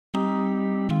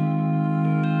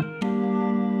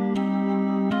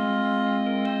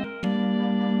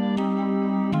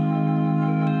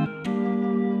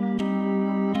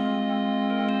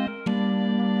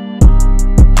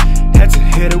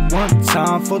one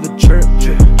time for the trip.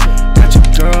 Got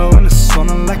your girl in the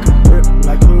sauna like a rip,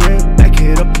 Back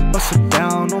it up and bust it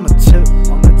down on the tip,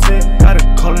 Got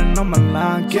her calling on my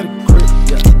line, get a grip,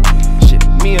 Shit,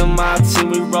 me and my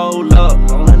team, we roll up,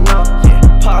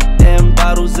 Pop them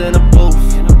bottles in a booth,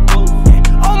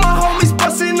 All my homies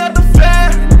bustin' up the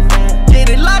fan,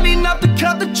 they lining up to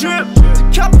cut the drip,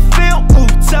 to cut the feel. Ooh,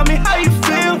 tell me how you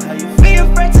feel. Me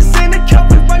and Francis in the cup,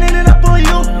 we running it up on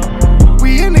you.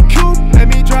 We in the coupe, let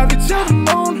me drive you to the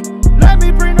moon. Let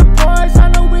me bring the boys, I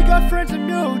know we got friends in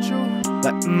mutual.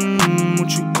 Like,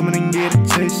 won't you come in and get a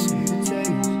taste?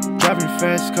 Driving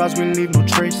fast, cause we leave no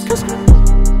trace.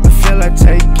 I feel like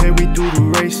take we do the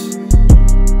race.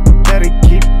 Better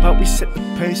keep up, we set the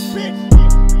pace.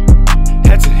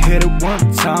 Had to hit it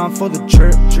one time for the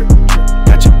trip.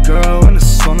 Got your girl in the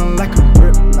sauna like a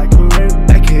rip,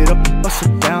 Back it up and bust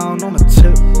it down on the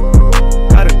tip.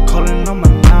 Got her calling on my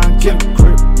line, get a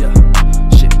grip,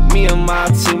 Shit, me and my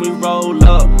team, we roll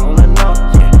up,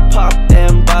 Pop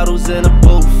them bottles in a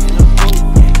booth,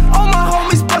 All my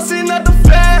homies bustin' up the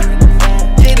fan,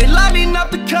 they lining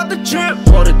up to cut the drip.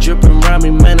 Water dripping around me,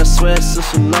 man, I swear it's a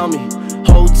tsunami.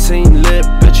 Whole team lit,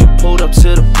 bitch, you pulled up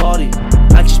to the party.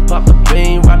 I just popped the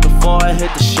bean right before I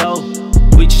hit the show.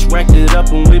 We just racked it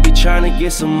up and we be trying to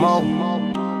get some more.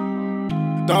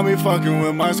 Don't be fucking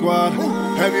with my squad.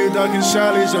 Have you ducking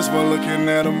Charlie's just for looking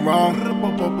at them wrong?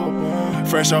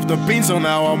 Fresh off the beat, so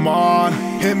now I'm on.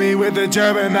 Hit me with the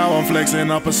jab and now I'm flexing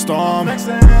up a storm. Ooh,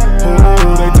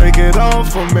 they take it all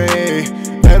for me.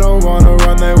 They don't wanna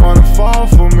run, they wanna fall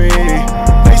for me.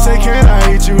 They say, can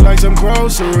I eat you like some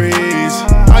groceries?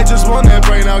 I just want that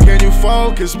brain out, can you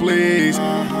focus please?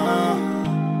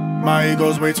 My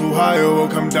ego's way too high, it will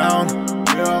come down.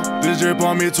 This drip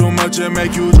on me too much, it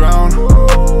make you drown.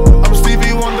 I'm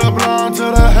Stevie Wonder, blonde to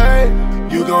the hay.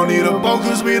 You gon' need a boat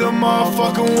cause we the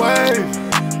motherfucking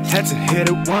wave. Had to hit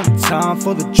it one time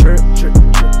for the trip.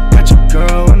 Got your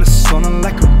girl in the sauna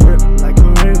like a rip,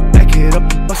 Back it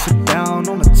up and bust it down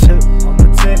on the tip,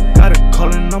 Got her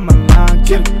calling on my line,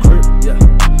 get a grip,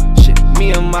 Shit,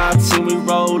 me and my team, we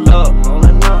roll up,